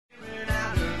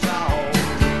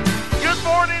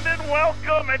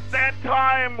welcome. It's that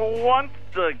time once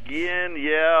again.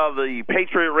 Yeah, the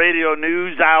Patriot Radio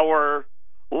News Hour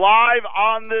live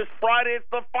on this Friday. It's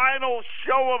the final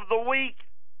show of the week.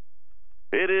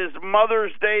 It is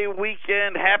Mother's Day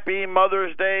weekend. Happy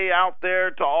Mother's Day out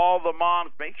there to all the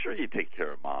moms. Make sure you take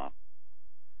care of Mom.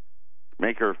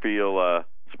 Make her feel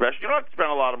special. You don't have to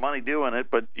spend a lot of money doing it,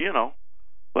 but, you know,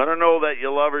 let her know that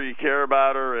you love her, you care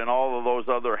about her, and all of those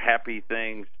other happy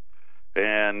things.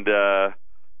 And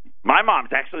my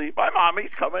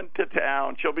mommy's coming to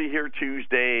town. She'll be here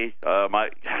Tuesday.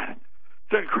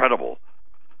 It's incredible.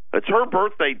 It's her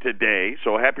birthday today,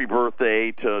 so happy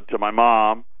birthday to my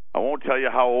mom. I won't tell you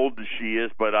how old she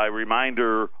is, but I remind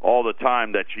her all the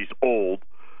time that she's old.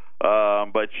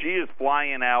 But she is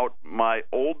flying out. My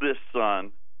oldest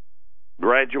son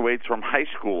graduates from high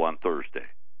school on Thursday.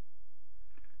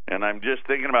 And I'm just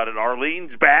thinking about it.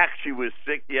 Arlene's back. She was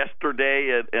sick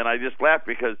yesterday, and I just laughed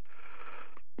because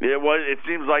it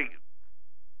seems like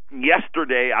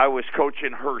yesterday I was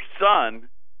coaching her son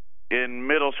in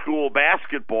middle school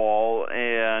basketball,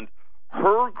 and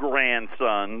her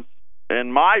grandsons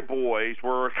and my boys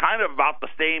were kind of about the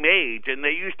same age, and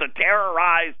they used to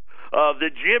terrorize the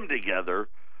gym together.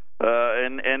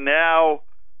 And now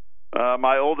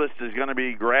my oldest is going to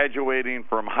be graduating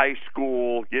from high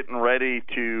school, getting ready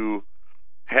to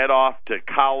head off to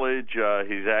college.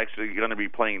 He's actually going to be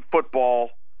playing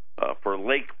football for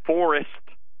Lake Forest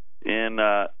in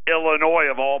Illinois,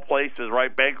 of all places,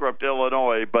 right? Bankrupt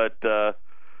Illinois. But,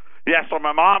 yeah, so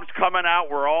my mom's coming out.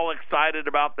 We're all excited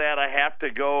about that. I have to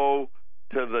go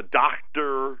to the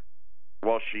doctor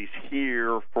while she's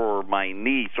here for my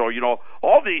knee. So, you know,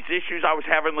 all these issues I was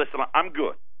having, listen, I'm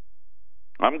good.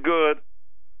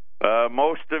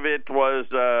 Most of it was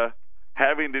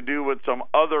having to do with some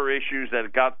other issues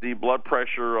that got the blood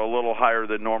pressure a little higher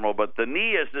than normal. But the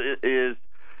knee is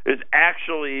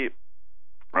actually,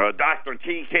 Dr.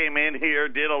 T came in here,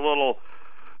 did a little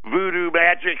voodoo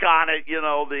magic on it. You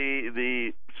know,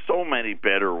 the so many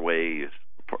better ways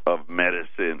of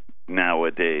medicine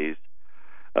nowadays.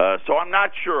 So I'm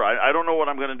not sure. I don't know what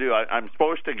I'm going to do. I'm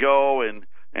supposed to go and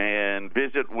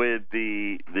visit with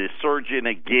the surgeon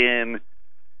again,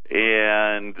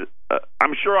 and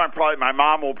I'm sure my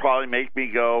mom will probably make me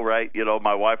go, right? You know,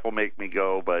 my wife will make me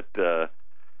go, but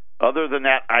other than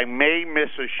that, I may miss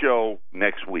a show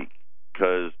next week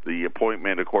because the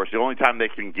appointment, of course, the only time they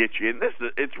can get you in,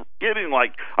 it's getting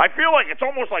like, I feel like it's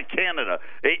almost like Canada.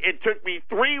 It took me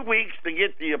 3 weeks to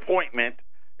get the appointment.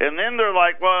 And then they're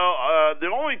like, well, the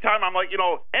only time I'm like, you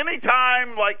know,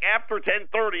 anytime like after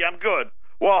 10:30, I'm good.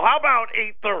 Well, how about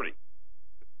 8:30?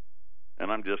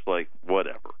 And I'm just like,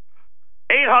 whatever.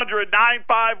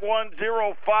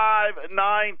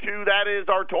 800-951-0592. That is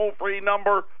our toll-free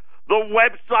number. The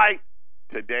website.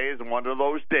 Today is one of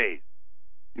those days.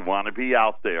 You want to be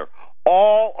out there.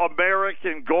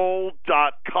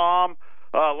 allamericangold.com.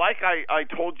 Like I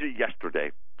told you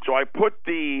yesterday. So I put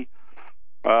the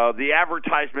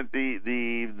advertisement,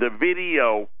 the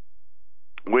video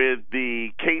with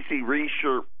the Casey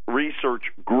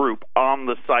Research Group on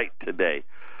the site today.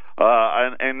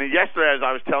 And yesterday, as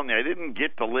I was telling you, I didn't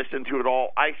get to listen to it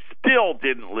all. I still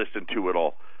didn't listen to it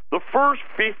all. The first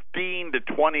 15 to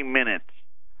 20 minutes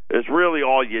is really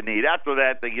all you need. After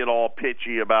that, they get all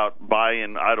pitchy about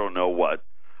buying, I don't know what,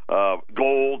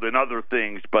 gold and other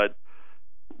things. But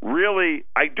really,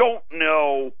 I don't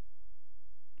know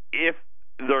if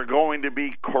they're going to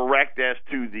be correct as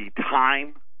to the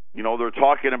time. You know, they're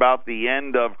talking about the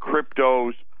end of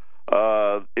cryptos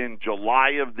in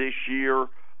July of this year,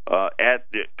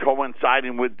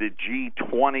 coinciding with the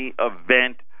G20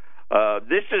 event.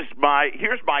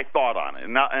 Here's my thought on it,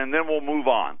 and then we'll move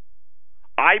on.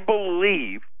 I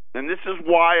believe, and this is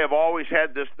why I've always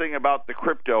had this thing about the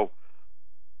crypto,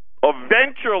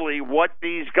 eventually what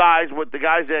the guys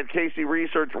at Casey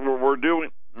Research were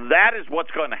doing, that is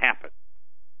what's going to happen.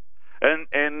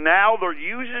 And now they're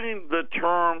using the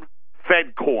term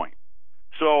Fed coin.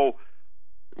 So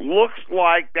looks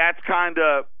like that's kind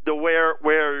of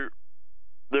where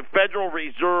the Federal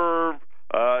Reserve,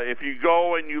 if you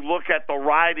go and you look at the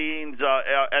writings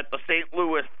at the St.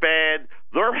 Louis Fed,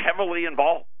 they're heavily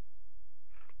involved.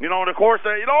 You know, and of course,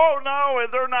 no,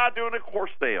 they're not doing it. Of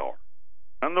course they are.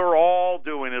 And they're all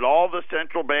doing it. All the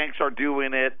central banks are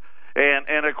doing it.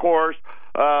 And of course,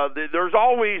 there's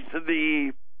always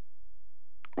the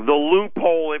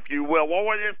loophole, if you will. Well,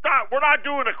 we're not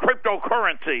doing a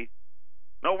cryptocurrency.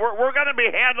 No, we're going to be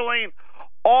handling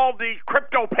all the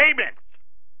crypto payments.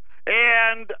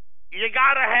 And you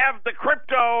got to have the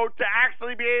crypto to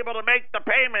actually be able to make the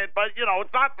payment, but, you know,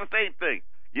 it's not the same thing.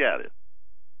 Yeah, it is.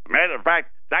 Matter of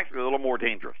fact, it's actually a little more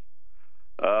dangerous.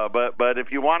 But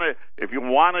if you want to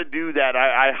do that,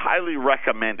 I highly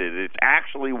recommend it. It's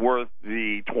actually worth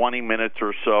the 20 minutes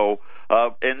or so.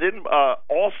 And then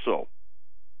also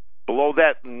below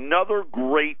that, another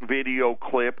great video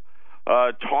clip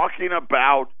talking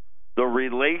about the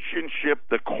relationship,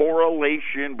 the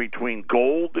correlation between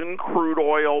gold and crude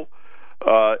oil,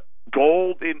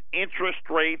 gold in interest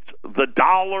rates, the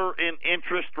dollar in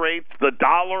interest rates, the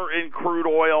dollar in crude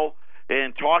oil,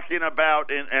 and talking about,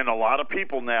 and a lot of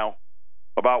people now,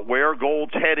 about where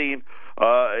gold's heading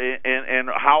and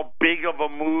how big of a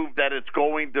move that it's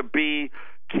going to be.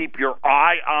 Keep your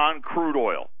eye on crude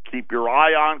oil. Keep your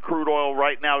eye on crude oil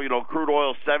right now. Crude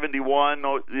oil 71,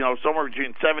 somewhere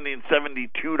between $70 and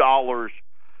 $72.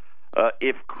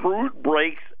 If crude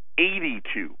breaks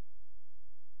 82,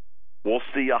 we'll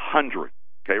see 100.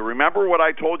 Okay, remember what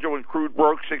I told you when crude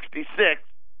broke 66,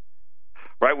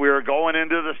 right? We were going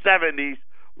into the 70s.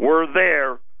 We're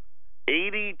there.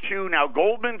 82. Now,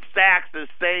 Goldman Sachs is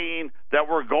saying that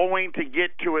we're going to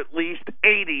get to at least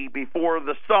 80 before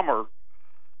the summer.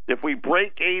 If we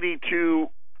break 82,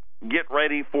 get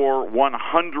ready for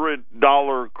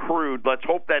 $100 crude. Let's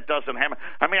hope that doesn't happen.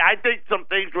 I mean, I think some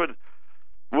things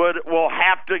will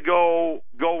have to go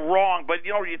wrong. But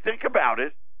you think about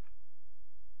it.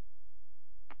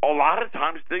 A lot of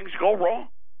times things go wrong.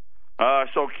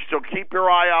 So keep your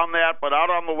eye on that. But out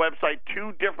on the website,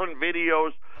 2 different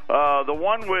videos. The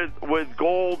one with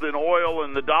gold and oil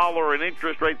and the dollar and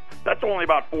interest rates, that's only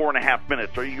about 4.5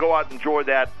 minutes. So you go out and enjoy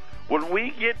that. When we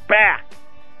get back,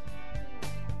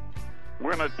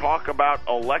 we're going to talk about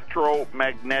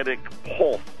electromagnetic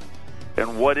pulse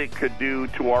and what it could do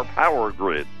to our power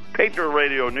grid. Patriot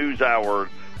Radio News Hour.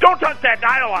 Don't touch that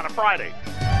dial on a Friday.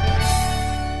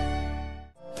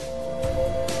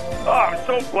 Oh, I'm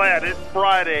so glad it's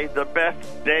Friday, the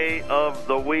best day of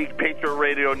the week. Patriot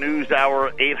Radio News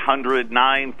Hour,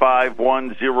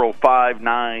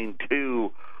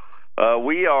 800-951-0592.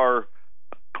 We are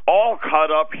all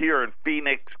caught up here in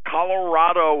Phoenix,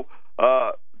 Colorado.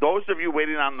 Those of you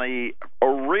waiting on the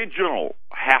original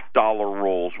 $half-dollar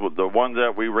rolls, with the ones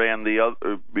that we ran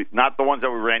not the ones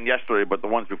that we ran yesterday, but the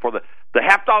ones before that, the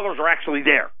 $half-dollars are actually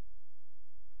there.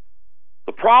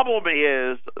 The problem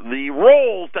is the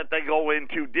rolls that they go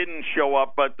into didn't show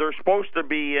up, but they're supposed to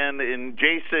be in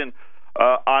Jason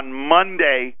on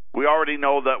Monday. We already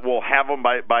know that we'll have them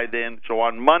by then. So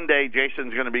on Monday,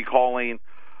 Jason's going to be calling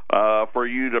for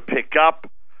you to pick up.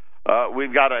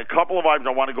 We've got a couple of items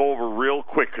I want to go over real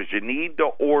quick because you need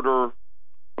to order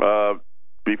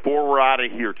before we're out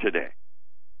of here today,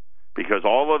 because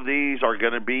all of these are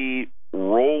going to be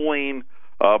rolling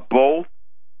to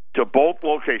both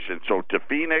locations. So to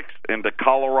Phoenix and to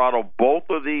Colorado, both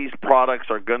of these products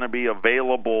are going to be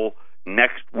available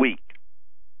next week.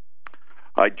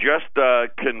 I just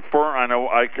confirmed. I know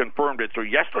I confirmed it. So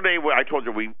yesterday, I told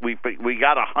you we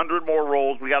got 100 more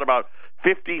rolls. We got about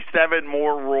 57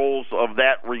 more rolls of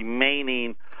that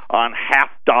remaining on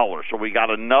 $half-dollar. So we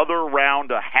got another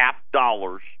round of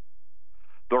 $half-dollars.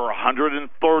 They're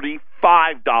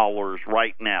 $135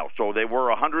 right now. So they were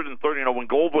 $130. When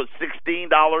gold was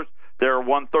 $16, they were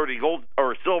 $130. Gold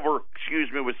or silver,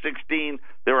 was $16.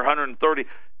 They were $130.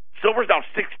 Silver's now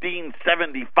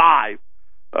 $16.75.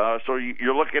 So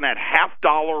you're looking at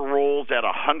 $half-dollar rolls at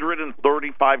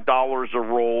 $135 a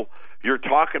roll. You're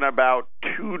talking about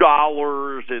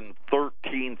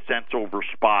 $2.13 over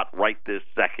spot right this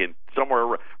second,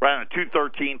 somewhere around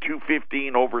 $2.13,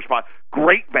 $2.15 over spot.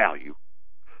 Great value.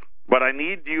 But I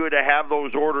need you to have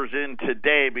those orders in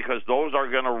today because those are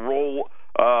going to roll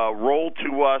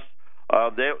to us.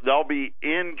 They'll be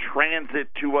in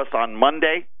transit to us on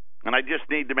Monday. And I just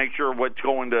need to make sure what's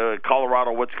going to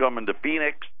Colorado, what's coming to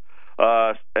Phoenix.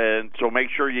 And so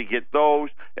make sure you get those.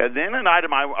 And then an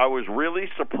item I was really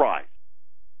surprised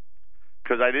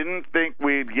because I didn't think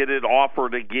we'd get it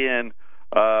offered again.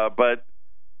 But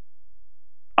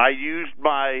I used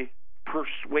my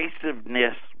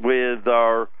persuasiveness with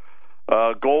our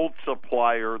gold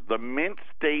supplier, the Mint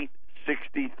State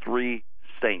 63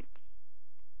 Saints.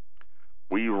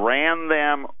 We ran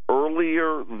them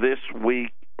earlier this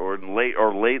week or late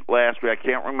last week. I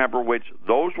can't remember which.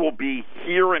 Those will be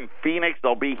here in Phoenix.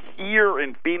 They'll be here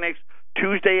in Phoenix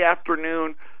Tuesday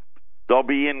afternoon. They'll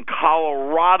be in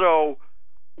Colorado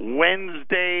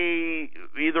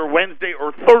either Wednesday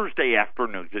or Thursday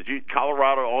afternoon. Because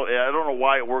Colorado, I don't know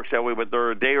why it works that way, but they're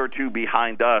a day or two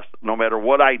behind us no matter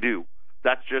what I do.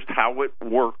 That's just how it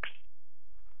works.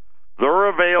 They're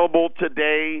available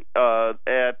today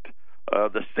at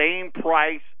the same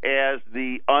price as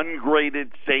the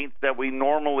ungraded Saints that we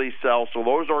normally sell. So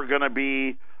those are going to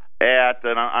be at,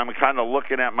 and I'm kind of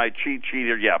looking at my cheat sheet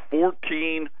here, yeah,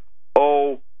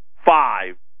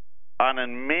 1405 on a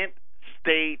Mint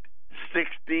State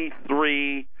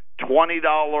 63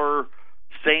 $20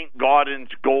 St. Gaudens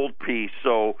gold piece.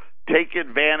 So take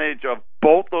advantage of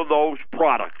both of those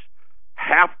products.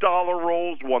 $half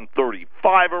rolls,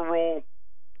 $1.35 a roll.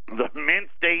 The Mint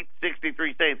State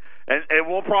 63 State, and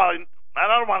we'll probably, I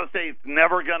don't want to say it's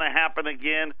never going to happen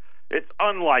again. It's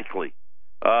unlikely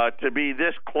to be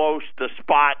this close to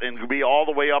spot and be all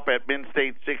the way up at Mint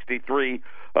State 63.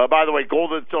 By the way,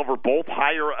 gold and silver both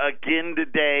higher again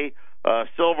today.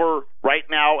 Silver right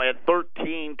now at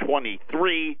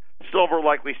 $13.23. Silver,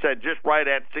 like we said, just right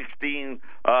at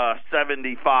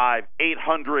 $16.75.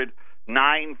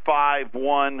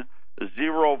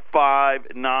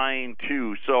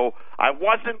 800-951-0592. So I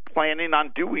wasn't planning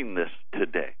on doing this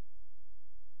today.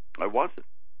 I wasn't.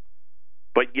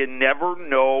 But you never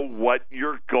know what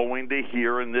you're going to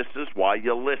hear, and this is why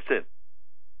you listen.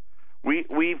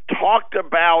 We've talked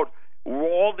about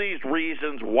all these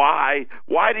reasons why.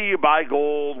 Why do you buy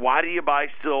gold? Why do you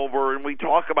buy silver? And we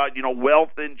talk about,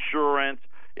 wealth insurance.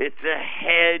 It's a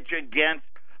hedge against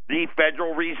the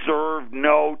Federal Reserve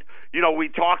note. We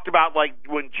talked about like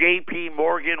when J.P.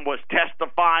 Morgan was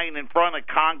testifying in front of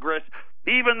Congress,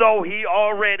 even though he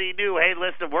already knew, hey,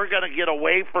 listen, we're going to get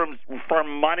away from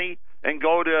money and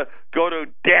go to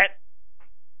debt.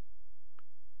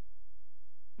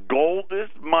 Gold is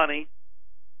money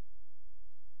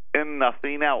and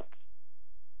nothing else.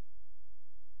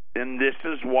 And this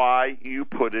is why you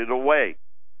put it away.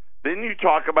 Then you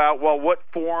talk about, well, what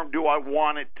form do I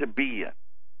want it to be in?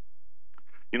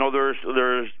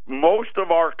 There's most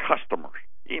of our customers,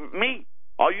 me,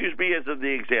 I'll use me as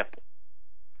the example,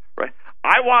 right?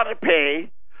 I want to pay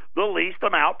the least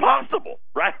amount possible,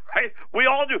 right? We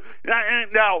all do.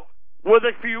 Now, with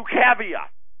a few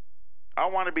caveats, I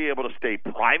want to be able to stay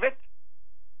private,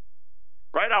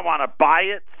 right? I want to buy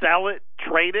it, sell it,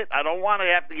 trade it. I don't want to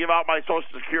have to give out my Social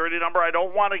Security number. I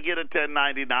don't want to get a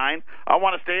 1099. I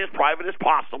want to stay as private as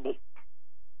possible.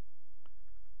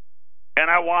 And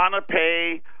I want to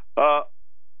pay a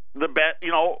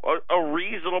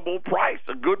reasonable price,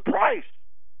 a good price.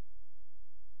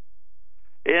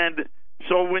 And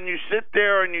so when you sit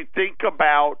there and you think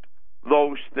about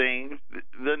those things,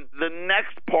 the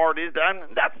next part is,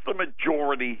 and that's the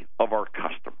majority of our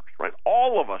customers, right?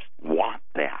 All of us want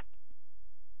that.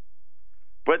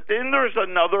 But then there's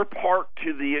another part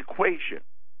to the equation.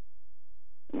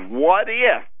 What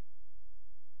if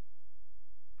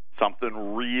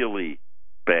something really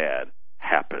bad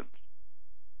happens,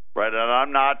 right? And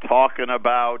I'm not talking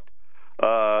about,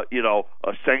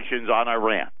 sanctions on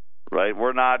Iran, right?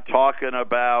 We're not talking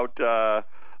about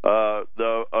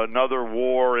another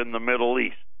war in the Middle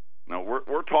East. No,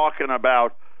 we're talking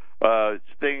about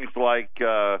things like,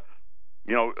 the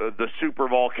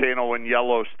supervolcano in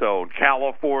Yellowstone,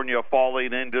 California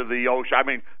falling into the ocean. I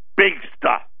mean, big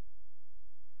stuff.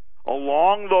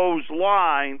 Along those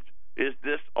lines is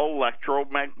this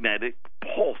electromagnetic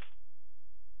pulse,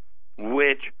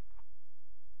 which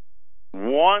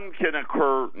one can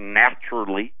occur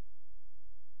naturally,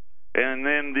 and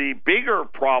then the bigger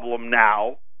problem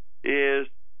now is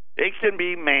it can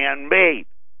be man-made.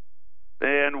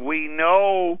 And we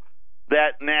know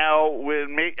that now,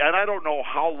 and I don't know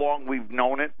how long we've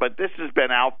known it, but this has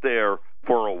been out there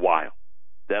for a while,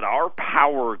 that our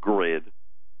power grid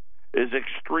is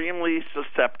extremely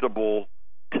susceptible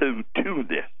to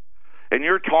this. And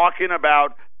you're talking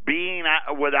about being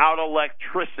without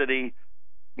electricity,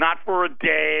 not for a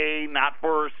day, not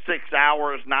for 6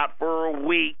 hours, not for a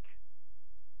week.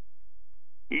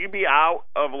 You can be out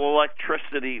of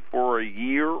electricity for a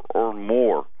year or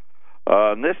more.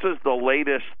 And this is the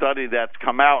latest study that's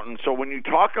come out. And so when you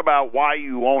talk about why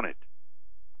you own it,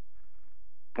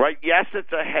 right, yes,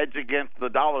 it's a hedge against the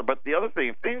dollar. But the other thing,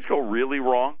 if things go really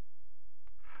wrong,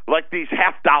 like these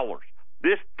 $half,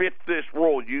 this fits this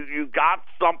role. You got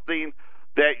something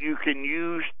that you can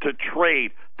use to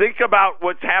trade. Think about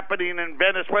what's happening in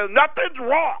Venezuela. Nothing's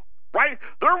wrong, right?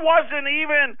 There wasn't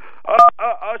even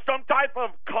some type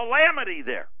of calamity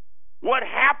there. What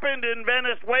happened in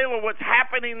Venezuela, what's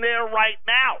happening there right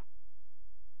now,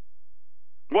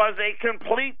 was a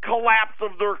complete collapse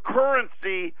of their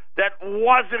currency that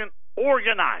wasn't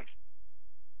organized,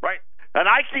 right? And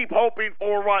I keep hoping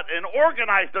for an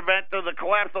organized event to the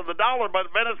collapse of the dollar, but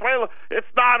Venezuela,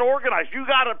 it's not organized. You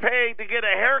got to pay to get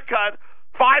a haircut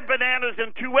 5 bananas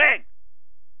and 2 eggs.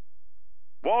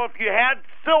 Well, if you had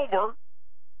silver,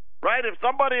 right, if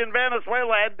somebody in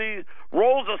Venezuela had these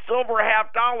rolls of silver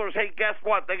 $half, hey, guess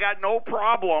what? They got no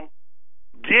problem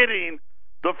getting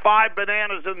the 5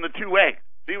 bananas and the 2 eggs.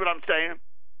 See what I'm saying?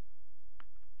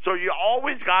 So you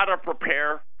always got to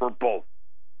prepare for both.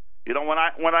 You know, when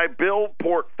I build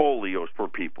portfolios for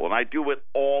people, and I do it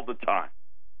all the time,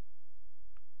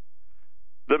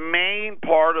 the main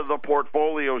part of the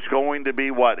portfolio is going to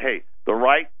be what? Hey, the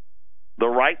right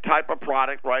type of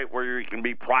product, right, where you can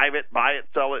be private, buy it,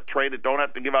 sell it, trade it, don't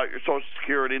have to give out your Social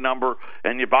Security number,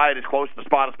 and you buy it as close to the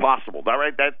spot as possible. All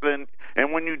right, and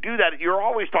when you do that, you're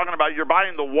always talking about you're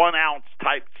buying the 1 ounce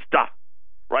type stuff,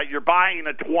 right? You're buying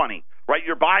a 20, right?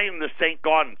 You're buying the St.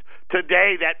 Gaudens.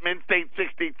 Today, that Mint State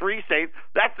 63 safe,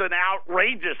 that's an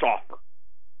outrageous offer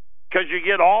because you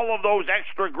get all of those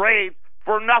extra grades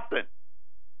for nothing.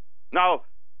 Now,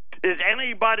 is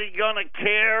anybody going to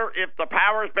care if the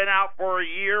power's been out for a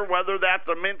year, whether that's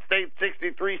a Mint State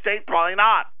 63 safe? Probably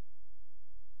not.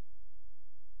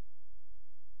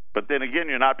 But then again,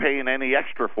 you're not paying any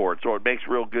extra for it, so it makes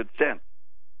real good sense.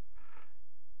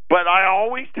 But I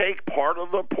always take part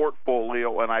of the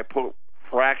portfolio and I put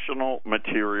fractional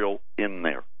material in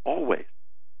there, always.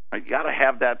 You got to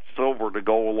have that silver to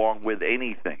go along with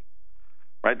anything.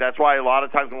 Right, that's why a lot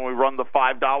of times when we run the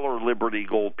 $5 Liberty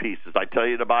Gold pieces, I tell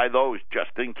you to buy those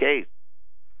just in case.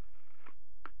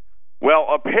 Well,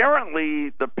 apparently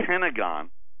the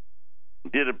Pentagon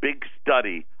did a big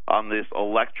study on this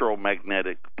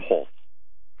electromagnetic pulse.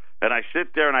 And I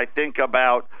sit there and I think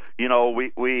about, you know,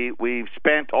 we've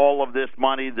spent all of this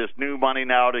money, this new money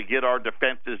now to get our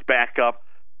defenses back up.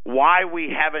 Why we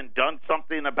haven't done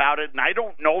something about it, and I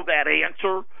don't know that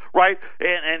answer, right?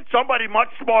 And somebody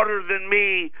much smarter than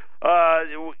me,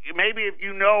 maybe if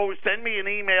you know, send me an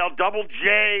email, double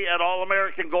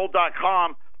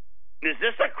J@allamericangold.com. Is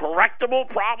this a correctable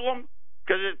problem?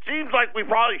 Because it seems like we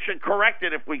probably should correct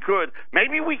it if we could.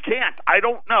 Maybe we can't. I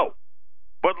don't know.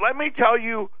 But let me tell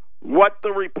you what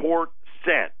the report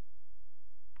said.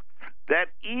 That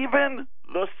even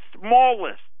the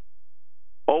smallest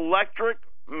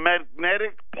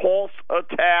electromagnetic pulse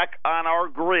attack on our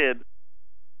grid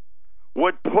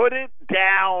would put it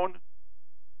down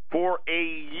for a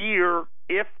year,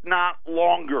 if not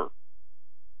longer.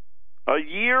 A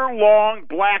year-long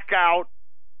blackout.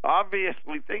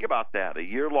 Obviously, think about that, a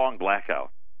year-long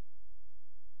blackout.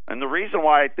 And the reason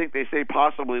why I think they say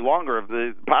possibly longer, if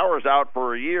the power's out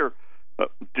for a year,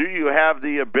 do you have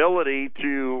the ability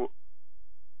to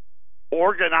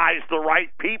organize the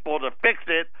right people to fix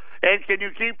it, and can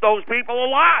you keep those people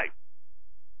alive?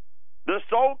 The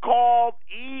so-called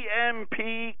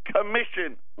EMP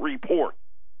Commission report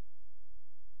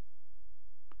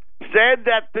said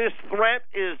that this threat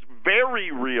is very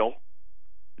real,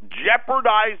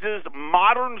 jeopardizes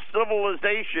modern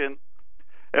civilization,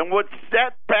 and would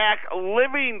set back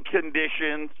living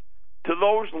conditions to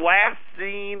those last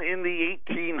seen in the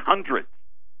 1800s.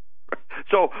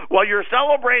 So while you're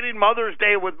celebrating Mother's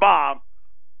Day with Mom,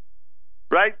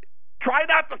 right, try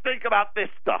not to think about this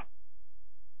stuff.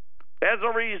 As a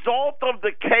result of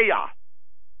the chaos,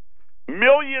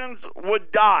 millions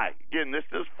would die. Again, this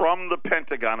is from the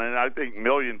Pentagon, and I think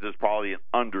millions is probably an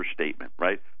understatement,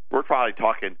 right? We're probably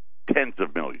talking tens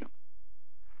of millions.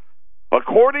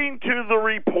 According to the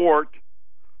report,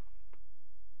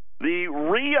 the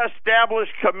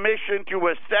reestablished commission to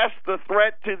assess the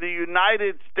threat to the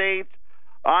United States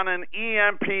on an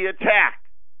EMP attack.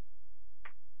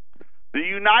 The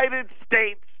United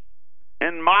States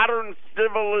and modern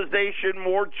civilization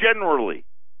more generally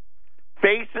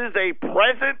faces a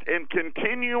present and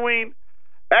continuing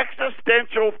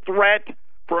existential threat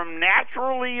from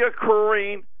naturally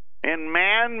occurring and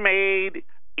man-made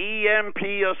EMP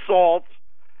assaults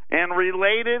and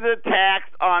related attacks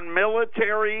on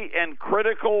military and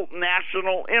critical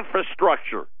national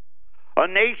infrastructure, a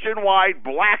nationwide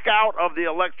blackout of the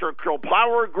electrical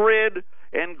power grid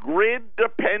and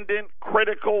grid-dependent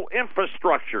critical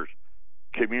infrastructures.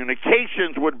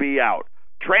 Communications would be out,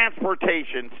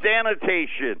 transportation,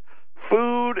 sanitation,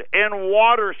 food and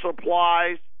water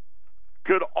supplies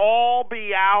could all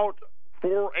be out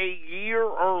for a year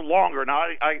or longer. Now,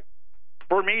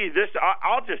 for me,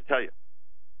 I'll just tell you,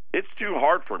 it's too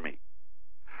hard for me,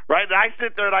 right? And I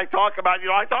sit there and I talk about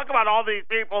all these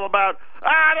people about,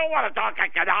 I don't want to talk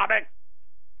economics.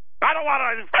 I don't want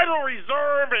to Federal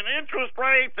Reserve and interest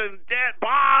rates and debt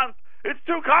bonds. It's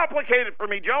too complicated for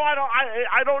me, Joe.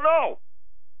 I don't know.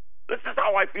 This is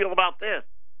how I feel about this.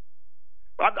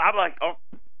 I'm like, oh,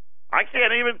 I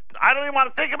don't even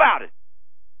want to think about it.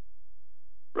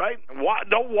 Right?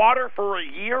 No water for a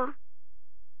year?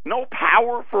 No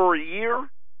power for a year?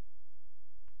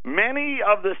 Many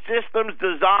of the systems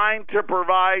designed to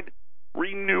provide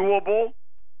renewable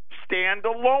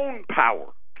standalone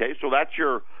power. Okay, so that's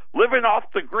your living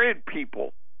off the grid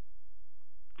people.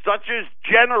 such as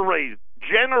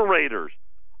generators,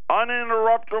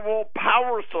 uninterruptible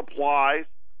power supplies,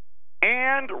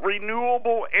 and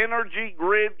renewable energy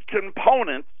grid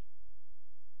components,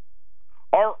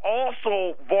 are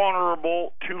also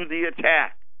vulnerable to the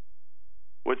attack,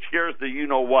 which scares the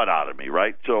you-know-what out of me,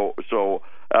 right? So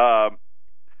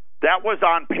that was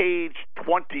on page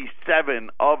 27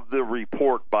 of the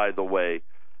report, by the way,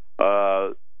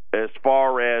 as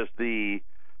far as the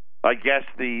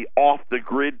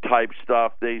off-the-grid type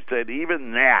stuff. They said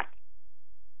even that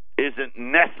isn't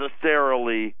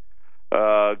necessarily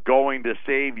going to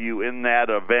save you in that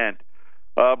event.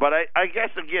 But I guess,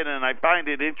 again, and I find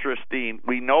it interesting,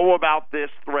 we know about this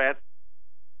threat.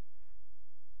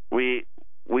 We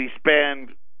spend,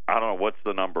 I don't know, what's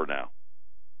the number now?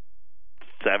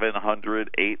 $700,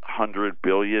 $800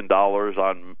 billion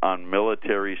on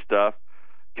military stuff.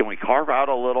 Can we carve out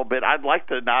a little bit? I'd like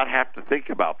to not have to think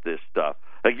about this stuff.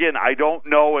 Again, I don't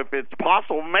know if it's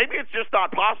possible. Maybe it's just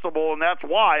not possible, and that's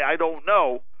why. I don't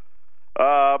know.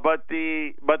 But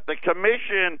the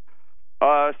commission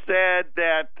said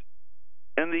that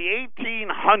in the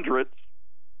 1800s,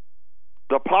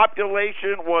 the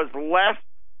population was less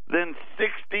than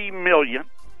 60 million,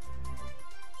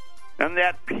 and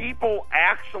that people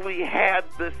actually had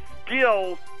the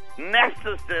skills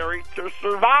necessary to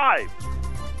survive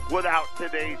without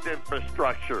today's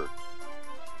infrastructure.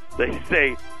 They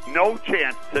say no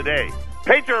chance today.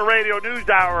 Patriot Radio News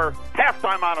Hour,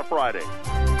 halftime on a Friday.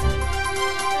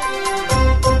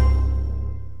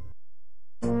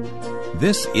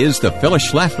 This is the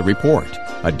Phyllis Schlafly Report,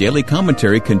 a daily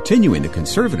commentary continuing the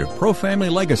conservative pro-family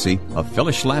legacy of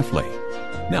Phyllis Schlafly.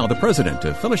 Now, the president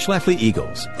of Phyllis Schlafly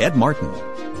Eagles, Ed Martin.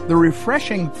 The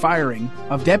refreshing firing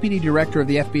of Deputy Director of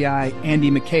the FBI, Andy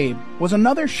McCabe, was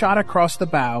another shot across the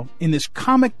bow in this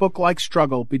comic book-like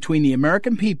struggle between the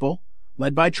American people,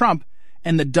 led by Trump,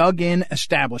 and the dug-in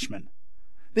establishment.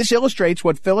 This illustrates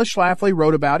what Phyllis Schlafly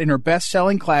wrote about in her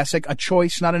best-selling classic, A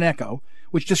Choice, Not an Echo,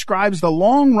 which describes the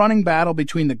long-running battle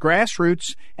between the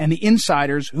grassroots and the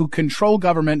insiders who control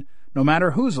government no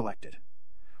matter who's elected.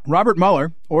 Robert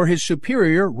Mueller, or his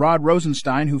superior, Rod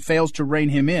Rosenstein, who fails to rein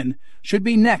him in, should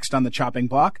be next on the chopping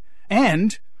block,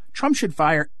 and Trump should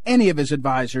fire any of his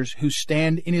advisors who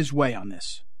stand in his way on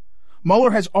this.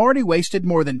 Mueller has already wasted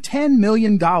more than $10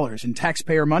 million in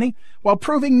taxpayer money while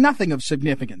proving nothing of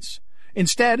significance.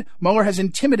 Instead, Mueller has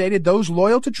intimidated those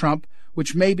loyal to Trump,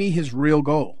 which may be his real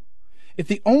goal. If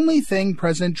the only thing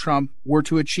President Trump were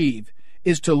to achieve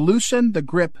is to loosen the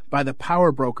grip by the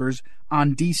power brokers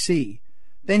on D.C.,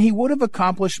 then he would have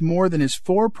accomplished more than his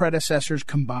four predecessors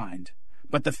combined.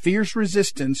 But the fierce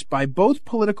resistance by both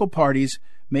political parties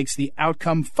makes the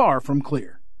outcome far from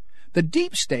clear. The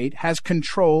deep state has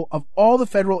control of all the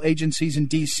federal agencies in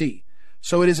D.C.,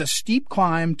 so it is a steep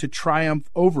climb to triumph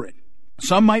over it.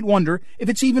 Some might wonder if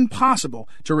it's even possible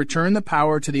to return the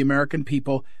power to the American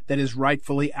people that is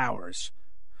rightfully ours.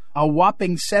 A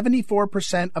whopping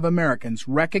 74% of Americans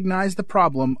recognize the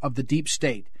problem of the deep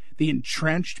state, the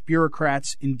entrenched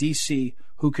bureaucrats in D.C.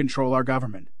 who control our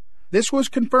government. This was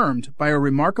confirmed by a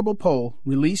remarkable poll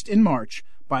released in March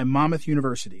by Monmouth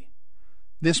University.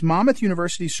 This Monmouth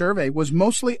University survey was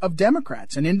mostly of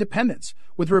Democrats and independents,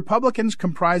 with Republicans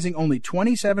comprising only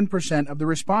 27% of the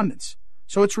respondents.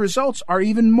 So its results are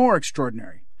even more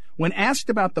extraordinary. When asked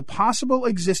about the possible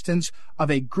existence of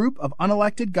a group of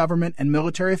unelected government and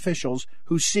military officials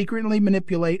who secretly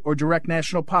manipulate or direct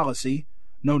national policy,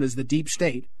 known as the deep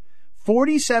state,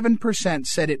 47%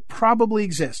 said it probably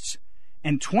exists,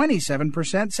 and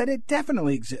 27% said it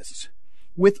definitely exists.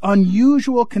 With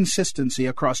unusual consistency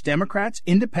across Democrats,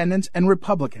 independents, and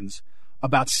Republicans,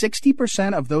 about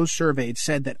 60% of those surveyed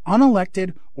said that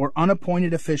unelected or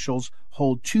unappointed officials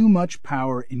hold too much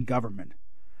power in government.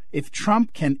 If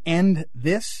Trump can end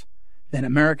this, then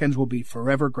Americans will be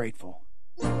forever grateful.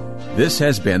 This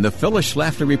has been the Phyllis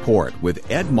Schlafly Report with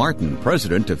Ed Martin,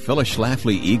 president of Phyllis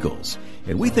Schlafly Eagles.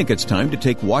 And we think it's time to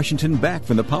take Washington back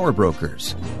from the power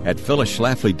brokers. At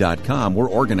PhyllisSchlafly.com, we're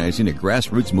organizing a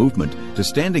grassroots movement to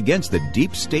stand against the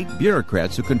deep state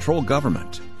bureaucrats who control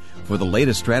government. For the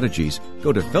latest strategies,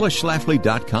 go to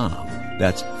PhyllisSchlafly.com.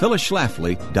 That's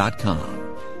PhyllisSchlafly.com.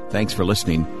 Thanks for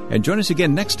listening, and join us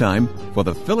again next time for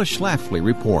the Phyllis Schlafly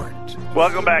Report.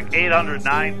 Welcome back,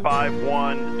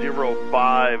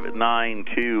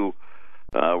 800-951-0592.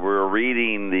 We're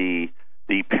reading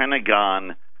the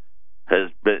Pentagon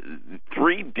has been,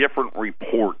 3 different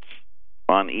reports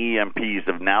on EMPs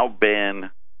have now been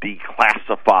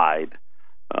declassified.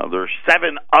 There's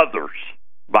 7 others,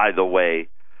 by the way,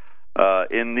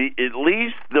 in at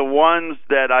least the ones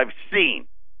that I've seen.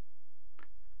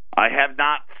 I have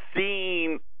not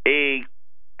seen a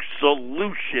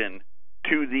solution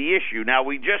to the issue. Now,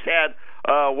 we just had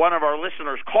one of our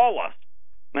listeners call us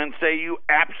and say you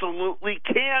absolutely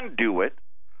can do it,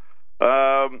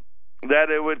 that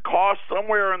it would cost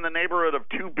somewhere in the neighborhood of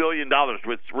 $2 billion,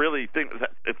 which really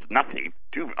it's nothing.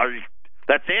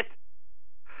 That's it?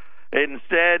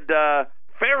 Instead,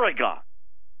 Farragon,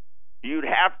 you'd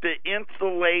have to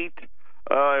insulate,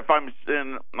 I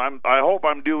hope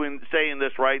I'm saying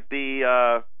this right,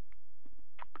 the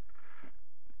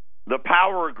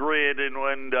power grid and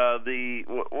when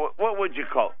what would you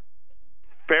call it?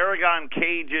 Farragon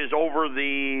cages over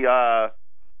the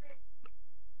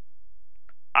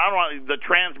I don't know, the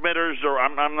transmitters, or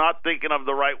I'm not thinking of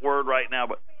the right word right now,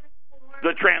 but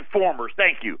the transformers.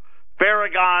 Thank you.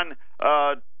 Farragon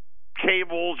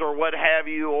cables or what have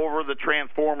you over the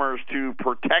transformers to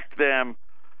protect them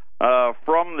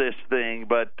from this thing.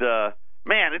 But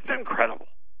man, it's incredible.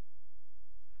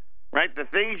 Right? The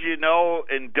things you know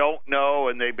and don't know,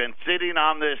 and they've been sitting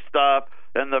on this stuff,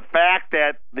 and the fact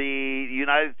that the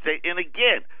United States, and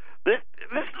again, this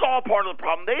is all part of the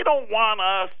problem. They don't want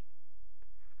us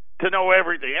to know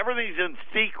everything. Everything's in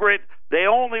secret.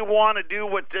 They only want to do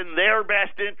what's in their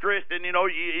best interest, and you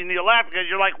laugh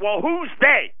because you're like, well, who's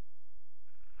they?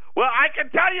 Well, I can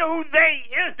tell you who they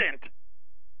isn't,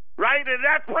 right? And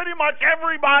that's pretty much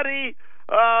everybody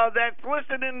that's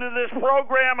listening to this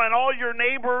program, and all your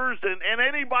neighbors and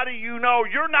anybody you know.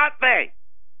 You're not they.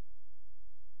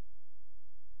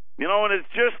 And it's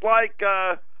just like,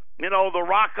 the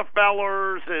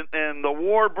Rockefellers and the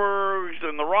Warburgs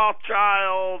and the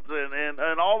Rothschilds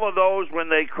and all of those, when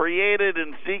they created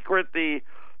in secret the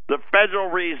Federal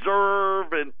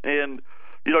Reserve and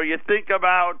you think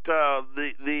about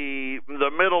the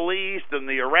Middle East and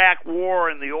the Iraq War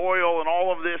and the oil and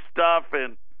all of this stuff,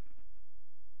 and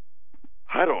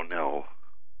I don't know.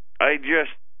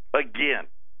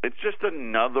 It's just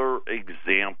another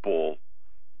example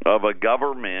of a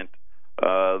government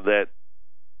that,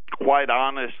 quite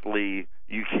honestly,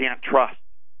 you can't trust.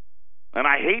 And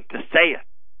I hate to say it.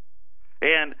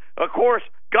 And, of course,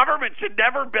 government should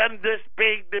never been this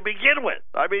big to begin with.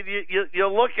 I mean, you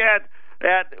look at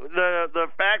the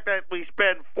fact that we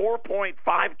spend $4.5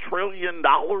 trillion,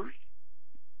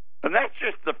 and that's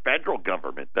just the federal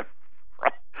government.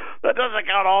 That doesn't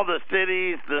count all the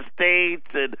cities, the states,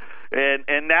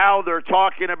 and now they're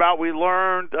talking about, we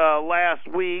learned last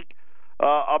week,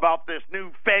 about this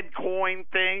new Fed coin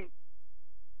thing.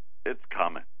 It's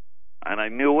coming, and I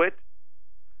knew it,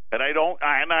 and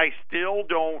I still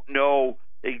don't know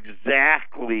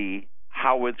exactly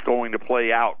how it's going to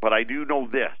play out, but I do know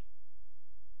this: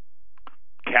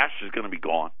 cash is going to be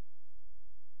gone.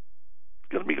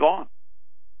 It's going to be gone.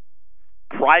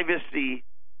 Privacy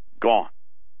gone.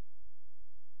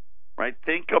 Right?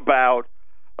 Think about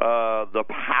the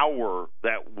power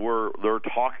that they're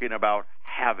talking about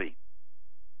having.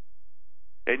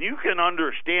 And you can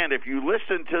understand if you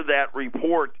listen to that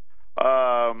report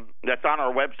that's on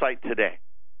our website today,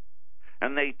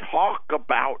 and they talk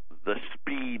about the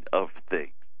speed of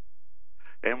things.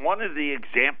 And one of the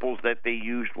examples that they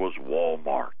used was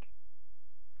Walmart.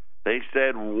 They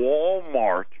said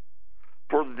Walmart,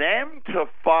 for them to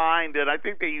find, and I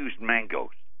think they used mangoes.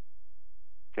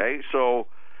 Okay, so,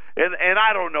 and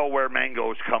I don't know where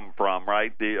mangoes come from,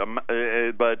 right?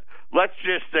 But let's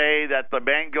just say that the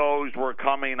mangoes were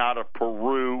coming out of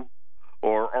Peru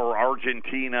or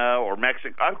Argentina or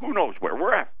Mexico, who knows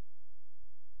wherever.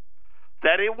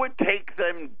 That it would take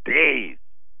them days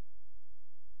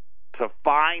to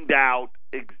find out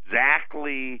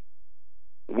exactly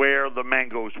where the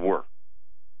mangoes were.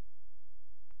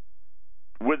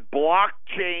 With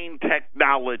blockchain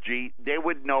technology, they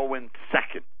would know in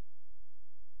seconds.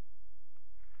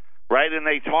 Right? And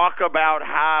they talk about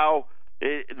how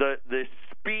the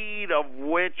speed of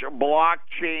which a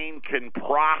blockchain can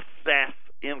process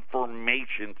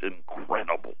information is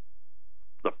incredible.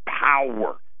 The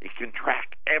power. It can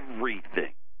track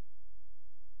everything.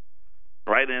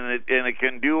 Right? And it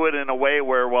can do it in a way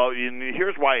where,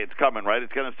 here's why it's coming, right?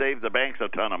 It's going to save the banks a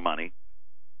ton of money.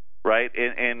 Right?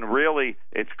 And really,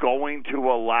 it's going to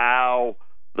allow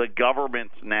the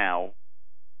governments now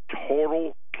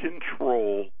total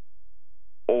control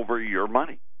over your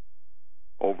money,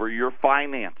 over your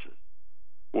finances,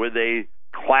 with a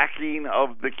clacking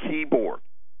of the keyboard.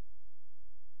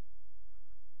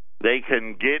 They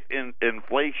can get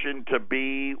inflation to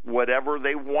be whatever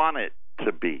they want it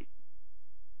to be.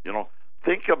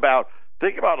 Think about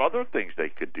other things they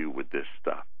could do with this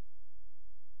stuff.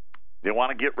 They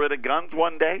want to get rid of guns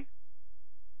one day?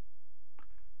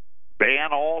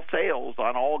 Ban all sales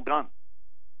on all guns.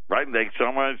 Right?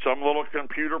 Some little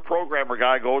computer programmer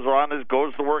guy goes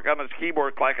to work on his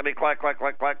keyboard, clackety clack, clack,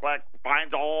 clack, clack, clack,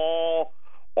 finds all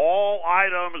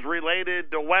items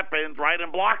related to weapons, right,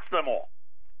 and blocks them all.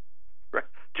 Right?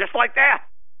 Just like that.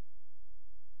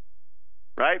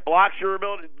 Right? Blocks your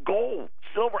ability, gold,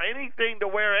 silver, anything to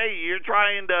where, hey, you're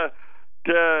trying to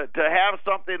have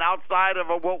something outside of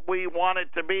what we want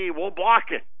it to be, we'll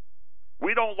block it.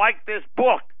 We don't like this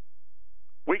book.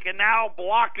 We can now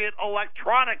block it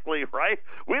electronically, right?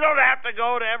 We don't have to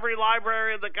go to every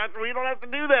library in the country. We don't have to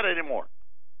do that anymore.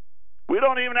 We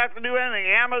don't even have to do anything.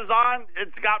 Amazon,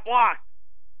 it's got blocked.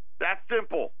 That's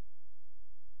simple.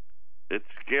 It's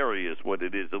scary is what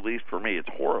it is, at least for me. It's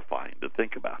horrifying to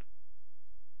think about.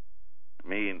 I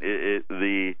mean,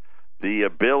 the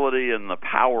ability and the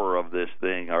power of this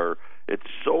thing it's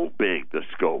so big, the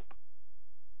scope.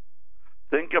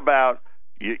 Think about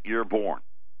you're born,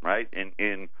 right?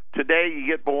 And today you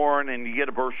get born and you get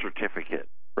a birth certificate,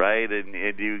 right? And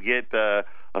you get a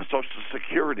Social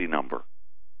Security number.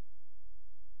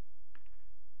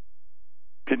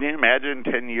 Can you imagine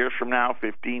 10 years from now,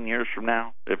 15 years from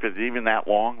now, if it's even that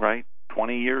long, right?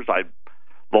 20 years?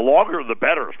 The longer the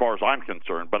better as far as I'm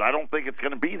concerned, but I don't think it's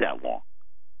going to be that long.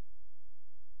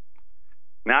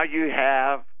 Now you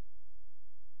have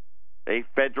a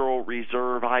Federal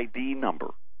Reserve ID number,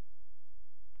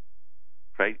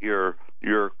 right? Your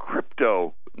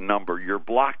crypto number, your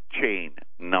blockchain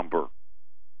number.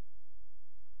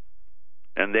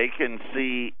 And they can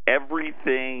see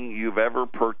everything you've ever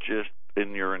purchased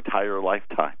in your entire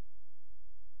lifetime.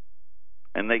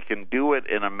 And they can do it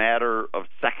in a matter of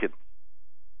seconds,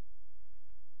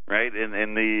 right?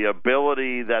 And the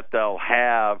ability that they'll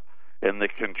have and the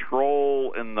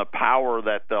control and the power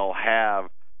that they'll have,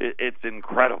 it's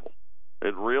incredible.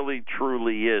 It really,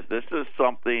 truly is. This is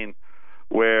something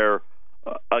where,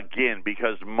 again,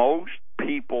 because most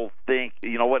people think,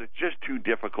 you know what, it's just too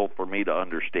difficult for me to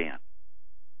understand.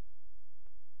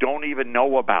 Don't even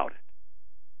know about it.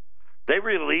 They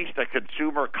released a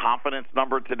consumer confidence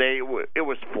number today. It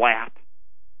was flat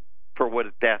for what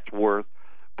that's worth.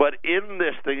 But in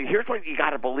this thing, here's what you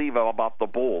got to believe about the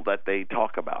bull that they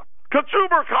talk about.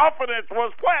 Consumer confidence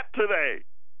was flat today.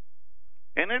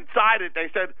 And inside it, they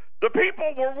said, the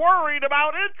people were worried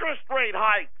about interest rate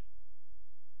hikes.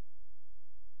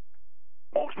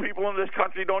 Most people in this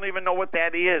country don't even know what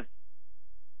that is.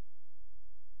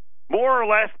 More or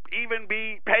less even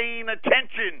be paying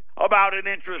attention about an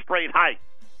interest rate hike.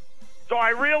 So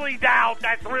I really doubt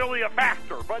that's really a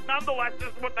factor. But nonetheless, this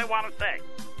is what they want to say.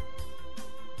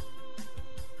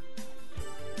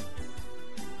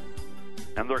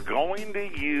 And they're going to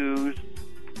use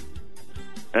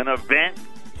an event,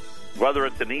 whether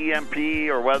it's an EMP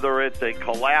or whether it's a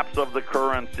collapse of the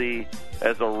currency,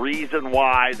 as a reason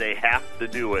why they have to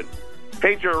do it.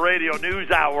 Patriot Radio News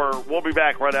Hour. We'll be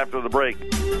back right after the break.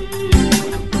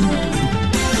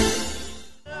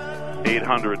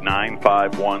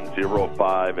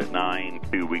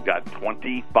 800-951-0592. We got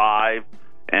 25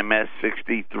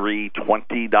 MS-63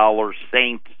 $20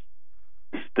 Saints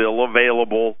still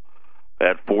available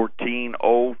at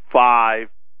 $14.05.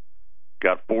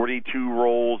 Got 42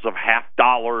 rolls of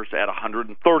 $50 at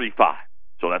 $135.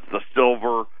 So that's the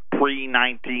silver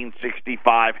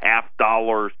pre-1965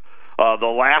 $50. The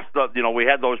last, we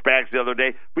had those bags the other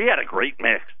day. We had a great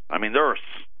mix. I mean, there are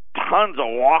tons of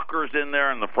Walkers in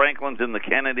there, and the Franklins and the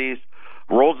Kennedys.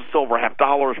 Rolls of silver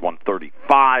 $50,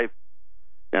 $135.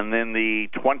 And then the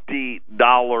 $20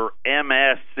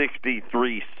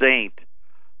 MS-63 Saint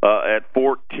at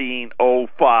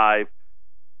 $14.05.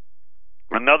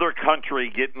 Another country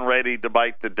getting ready to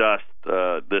bite the dust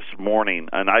this morning,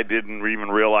 and I didn't even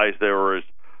realize there were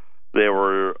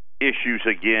issues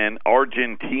again.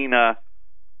 Argentina,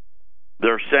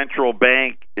 their central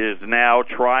bank is now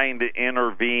trying to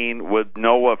intervene with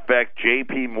no effect.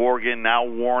 J.P. Morgan now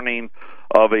warning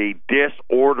of a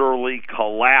disorderly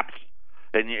collapse.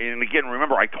 And again,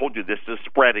 remember, I told you this is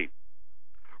spreading.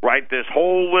 Right, this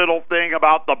whole little thing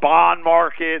about the bond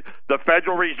market, the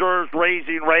Federal Reserve's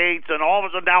raising rates, and all of a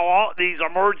sudden now all these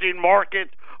emerging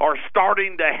markets are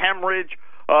starting to hemorrhage.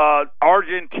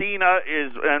 Argentina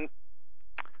is, and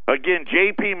again,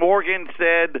 J.P. Morgan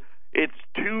said it's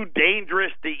too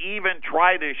dangerous to even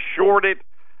try to short it.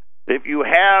 If you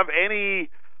have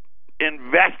any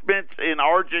investments in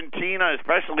Argentina,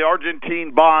 especially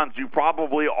Argentine bonds, you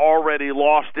probably already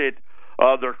lost it.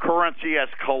 Their currency has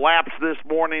collapsed this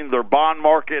morning. Their bond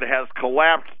market has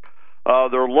collapsed.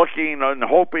 They're looking and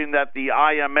hoping that the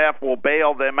IMF will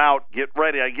bail them out. Get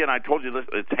ready. Again, I told you this,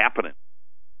 it's happening.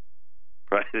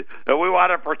 Right? And we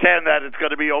want to pretend that it's going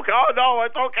to be okay. Oh, no,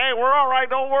 it's okay. We're all right.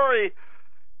 Don't worry.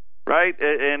 right?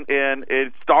 And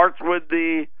it starts with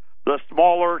the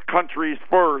smaller countries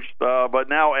first, but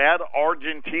now add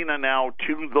Argentina now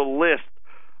to the list.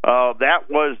 That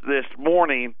was this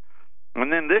morning,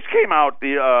 and then this came out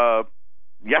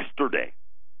yesterday.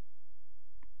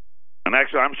 And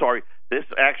actually, I'm sorry, this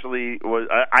actually was,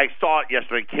 I saw it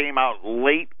yesterday, came out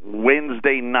late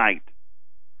Wednesday night.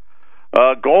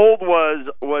 Gold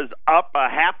was up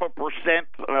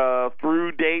 0.5%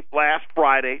 through date last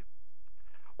Friday.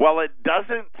 Well, it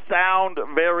doesn't sound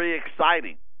very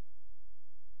exciting.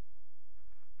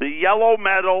 The yellow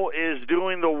metal is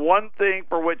doing the one thing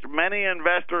for which many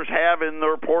investors have in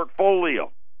their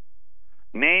portfolio,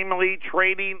 namely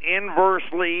trading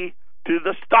inversely to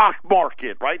the stock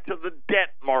market, right, to the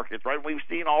debt markets, right? We've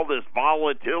seen all this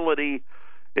volatility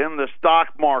in the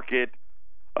stock market,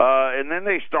 and then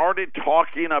they started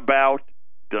talking about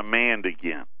demand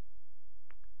again.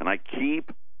 And I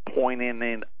keep pointing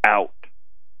it out.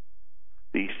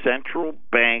 The central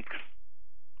banks,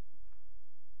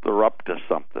 they're up to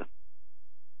something.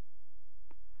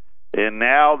 And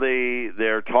now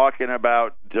they're talking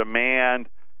about demand,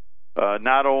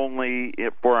 not only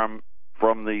from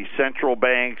the central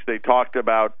banks. They talked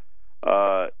about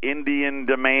Indian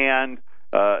demand,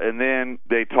 and then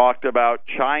they talked about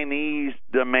Chinese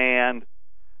demand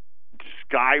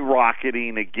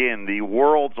skyrocketing again. The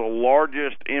world's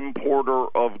largest importer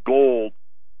of gold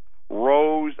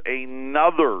rose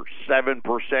another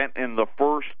 7% in the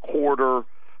first quarter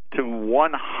to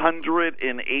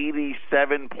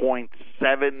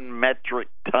 187.7 metric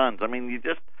tons. I mean,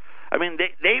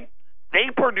 they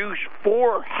produce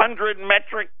 400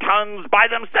 metric tons by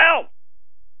themselves.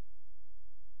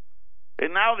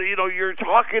 And now, you're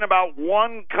talking about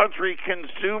one country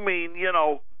consuming,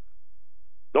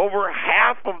 over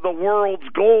half of the world's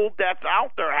gold that's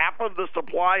out there, half of the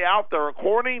supply out there.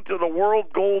 According to the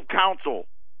World Gold Council,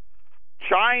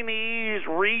 Chinese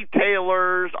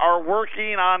retailers are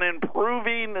working on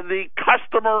improving the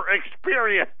customer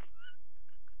experience.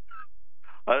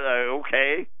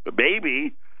 Okay,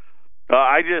 maybe.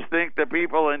 I just think the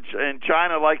people in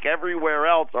China, like everywhere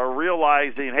else, are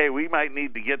realizing, hey, we might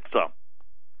need to get some.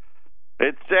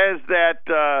 It says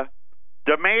that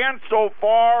demand so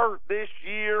far this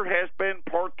year has been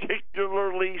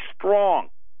particularly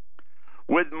strong,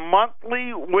 with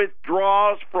monthly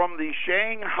withdrawals from the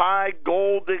Shanghai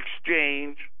Gold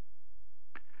Exchange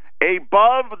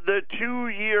above the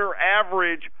 2-year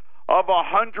average of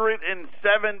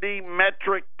 170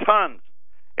 metric tons.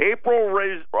 April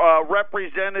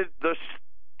represented the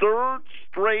third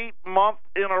straight month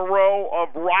in a row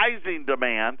of rising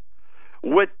demand.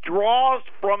 Withdrawals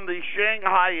from the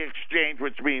Shanghai Exchange,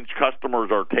 which means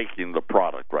customers are taking the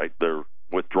product, right? They're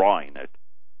withdrawing it,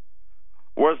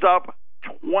 was up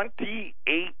 28%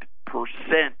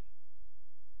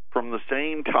 from the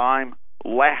same time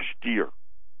last year.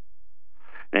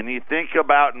 And you think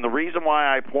about, and the reason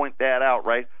why I point that out,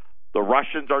 right? The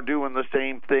Russians are doing the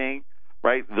same thing,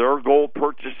 right? Their gold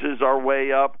purchases are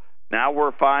way up. Now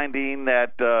we're finding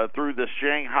that through the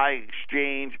Shanghai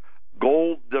Exchange,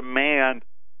 gold demand,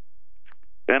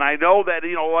 and I know that,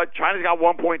 China's got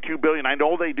 1.2 billion. I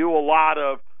know they do a lot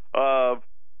of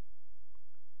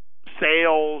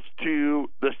sales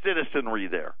to the citizenry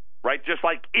there, right? Just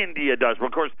like India does. But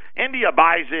of course, India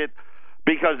buys it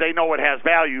because they know it has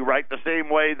value, right? The same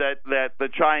way that the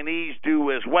Chinese do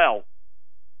as well.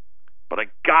 But I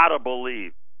gotta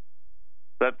believe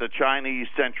that the Chinese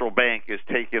central bank is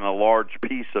taking a large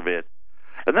piece of it.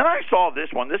 And then I saw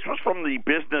this one. This was from the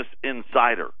Business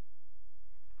Insider.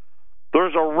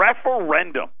 There's a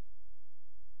referendum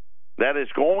that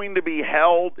is going to be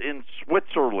held in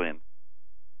Switzerland,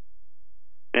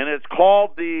 and it's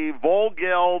called the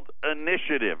Volksgeld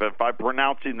Initiative, if I'm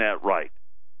pronouncing that right.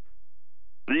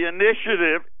 The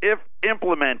initiative, if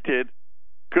implemented,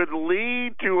 could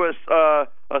lead to a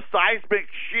seismic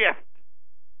shift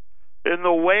in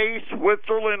the way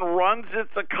Switzerland runs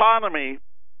its economy,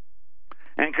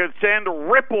 and could send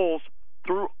ripples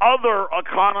through other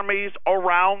economies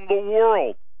around the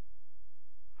world.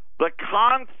 The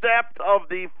concept of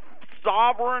the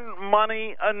sovereign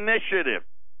money initiative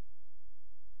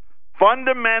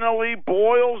fundamentally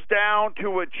boils down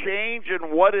to a change in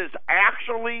what is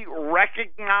actually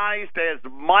recognized as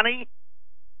money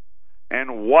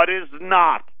and what is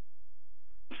not.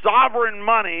 Sovereign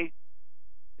money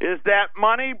is that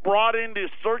money brought into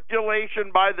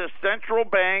circulation by the central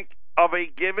bank of a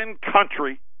given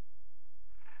country,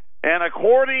 and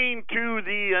according to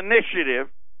the initiative,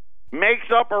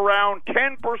 makes up around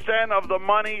 10% of the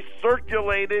money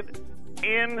circulated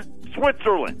in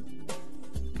Switzerland.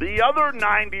 The other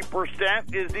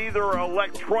 90% is either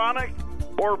electronic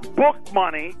or book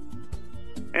money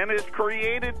and is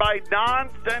created by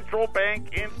non-central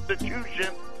bank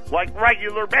institutions like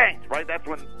regular banks, right? That's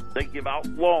when they give out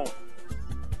loans.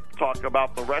 Talk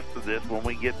about the rest of this when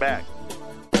we get back.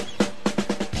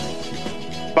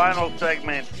 Final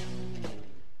segment,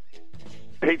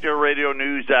 Patriot Radio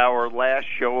News Hour, last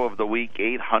show of the week,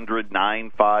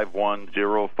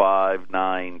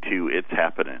 800-951-0592. It's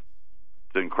happening.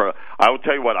 It's incredible. I will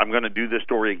tell you what, I'm going to do this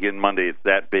story again Monday. It's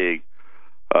that big.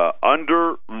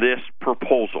 Under this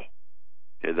proposal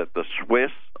that the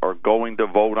Swiss are going to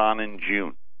vote on in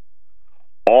June,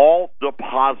 all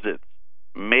deposits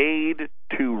made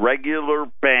to regular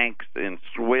banks in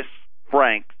Swiss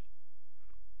francs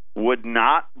would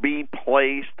not be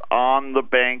placed on the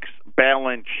bank's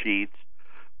balance sheets,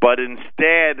 but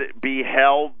instead be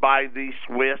held by the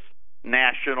Swiss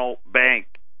National Bank.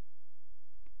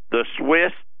 The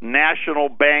Swiss National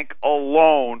Bank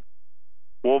alone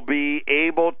will be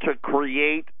able to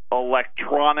create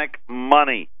electronic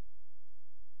money.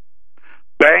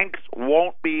 Banks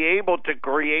won't be able to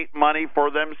create money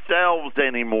for themselves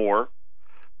anymore.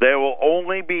 They will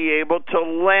only be able to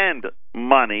lend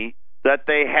money that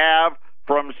they have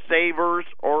from savers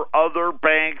or other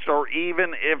banks, or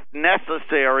even, if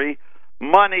necessary,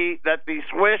 money that the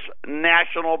Swiss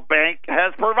National Bank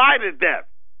has provided them.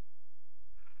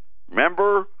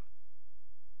 Remember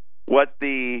what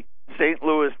the St.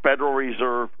 Louis Federal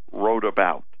Reserve wrote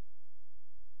about.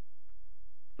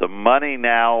 The money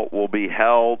now will be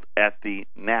held at the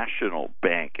National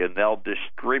Bank, and they'll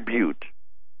distribute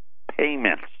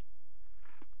payments.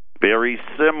 Very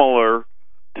similar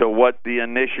to what the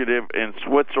initiative in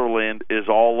Switzerland is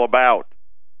all about.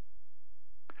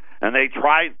 And they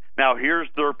tried, now here's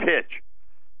their pitch.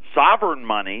 Sovereign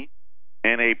money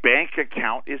in a bank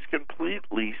account is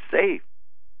completely safe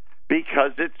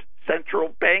because it's central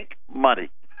bank money.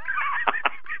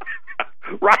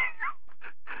 Right?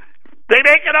 They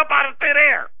make it up out of thin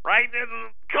air, right?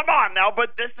 Come on now,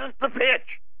 but this is the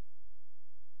pitch.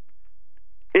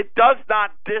 It does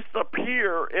not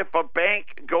disappear if a bank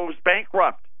goes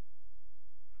bankrupt.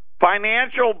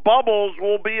 Financial bubbles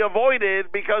will be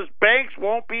avoided because banks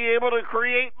won't be able to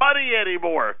create money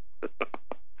anymore.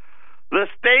 The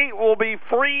state will be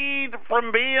freed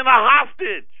from being a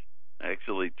hostage.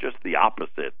 Actually, just the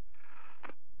opposite.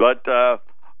 But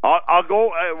I'll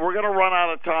go. We're going to run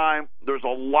out of time. There's a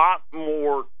lot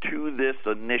more to this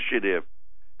initiative,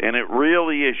 and it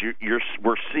really is.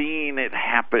 We're seeing it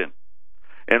happen.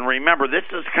 And remember, this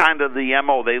is kind of the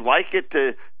MO. They like it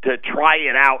to try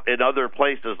it out in other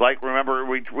places. Like, remember,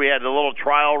 we had a little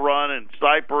trial run in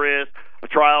Cyprus, a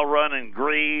trial run in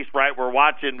Greece, right? We're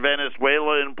watching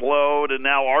Venezuela implode, and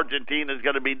now Argentina is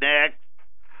going to be next.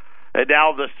 And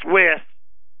now the Swiss,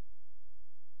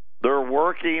 they're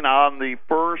working on the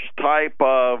first type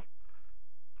of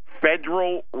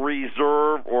Federal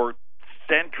Reserve or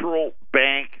central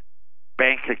bank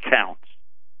accounts.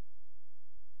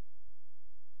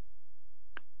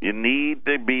 You need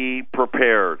to be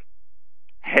prepared.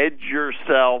 Hedge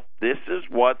yourself. This is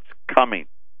what's coming.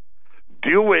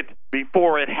 Do it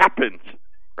before it happens.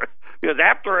 Because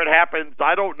after it happens,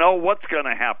 I don't know what's going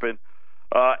to happen.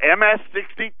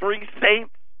 MS-63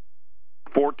 Saints,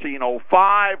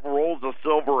 1405, rolls of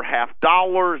silver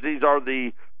 $50. These are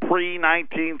the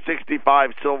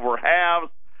pre-1965 silver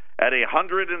halves at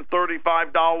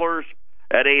 $135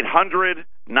 at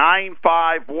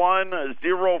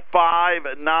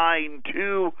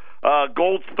 800-951-0592.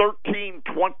 Gold's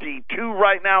 $13.22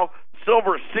 right now.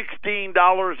 Silver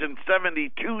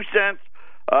 $16.72.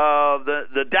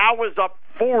 The Dow is up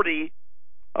 40.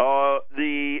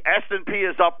 The S&P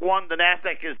is up 1. The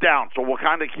Nasdaq is down. So we'll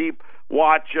kind of keep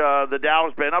watch. The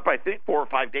Dow's been up, I think, 4 or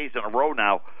 5 days in a row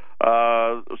now.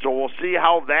 So we'll see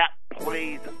how that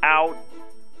plays out.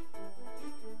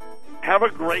 Have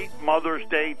a great Mother's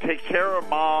Day. Take care of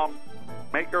Mom.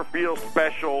 Make her feel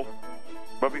special.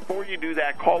 But before you do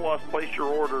that, call us, place your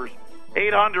orders.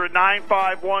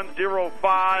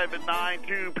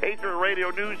 800-951-0592. Patriot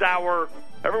Radio News Hour.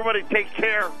 Everybody take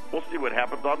care. We'll see what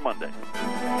happens on Monday.